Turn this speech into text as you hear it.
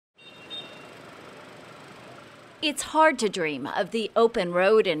It's hard to dream of the open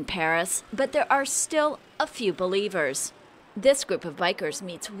road in Paris, but there are still a few believers. This group of bikers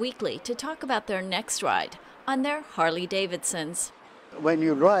meets weekly to talk about their next ride on their Harley-Davidsons. When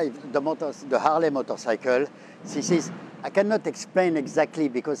you drive the Harley motorcycle, I cannot explain exactly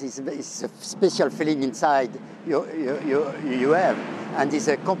because it's a special feeling inside you have, and it's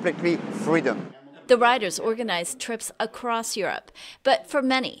a completely freedom. The riders organize trips across Europe, but for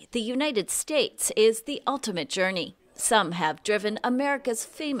many, the United States is the ultimate journey. Some have driven America's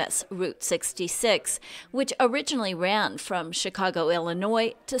famous Route 66, which originally ran from Chicago,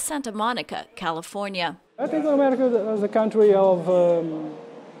 Illinois to Santa Monica, California. I think America is a country of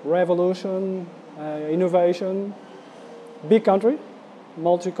revolution, innovation, big country,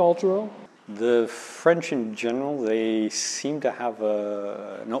 multicultural. The French in general, they seem to have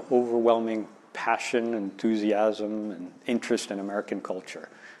an overwhelming passion, enthusiasm, and interest in American culture.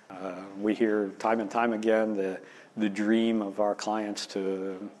 We hear time and time again the dream of our clients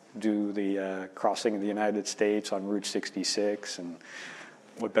to do the crossing of the United States on Route 66, and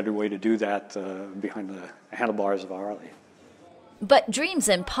what better way to do that behind the handlebars of a Harley. But dreams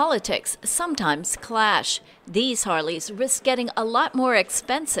and politics sometimes clash. These Harleys risk getting a lot more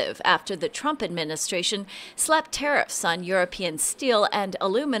expensive after the Trump administration slapped tariffs on European steel and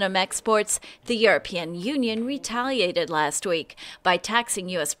aluminum exports. The European Union retaliated last week by taxing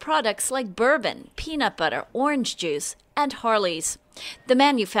U.S. products like bourbon, peanut butter, orange juice, and Harleys. The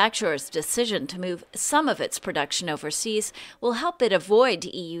manufacturer's decision to move some of its production overseas will help it avoid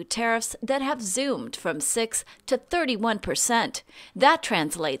EU tariffs that have zoomed from 6% to 31%. That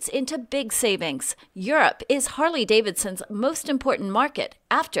translates into big savings. Europe is Harley-Davidson's most important market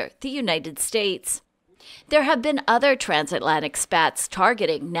after the United States. There have been other transatlantic spats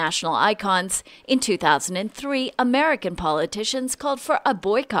targeting national icons. In 2003, American politicians called for a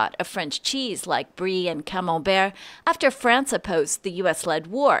boycott of French cheese like Brie and Camembert after France opposed the U.S.-led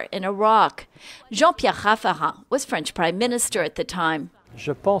war in Iraq. Jean-Pierre Raffarin was French Prime Minister at the time.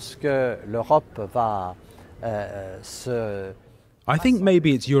 Je pense que l'Europe va I think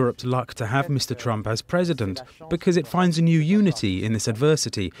maybe it's Europe's luck to have Mr. Trump as president because it finds a new unity in this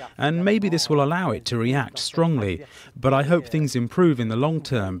adversity, and maybe this will allow it to react strongly. But I hope things improve in the long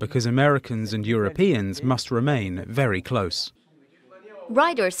term because Americans and Europeans must remain very close.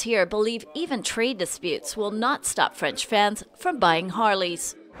 Riders here believe even trade disputes will not stop French fans from buying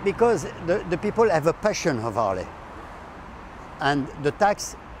Harleys. Because the people have a passion of Harley, and the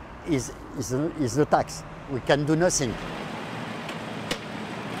tax is the tax. We can do nothing.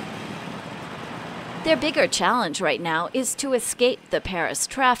 Their bigger challenge right now is to escape the Paris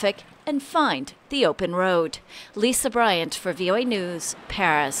traffic and find the open road. Lisa Bryant for VOA News,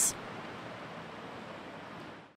 Paris.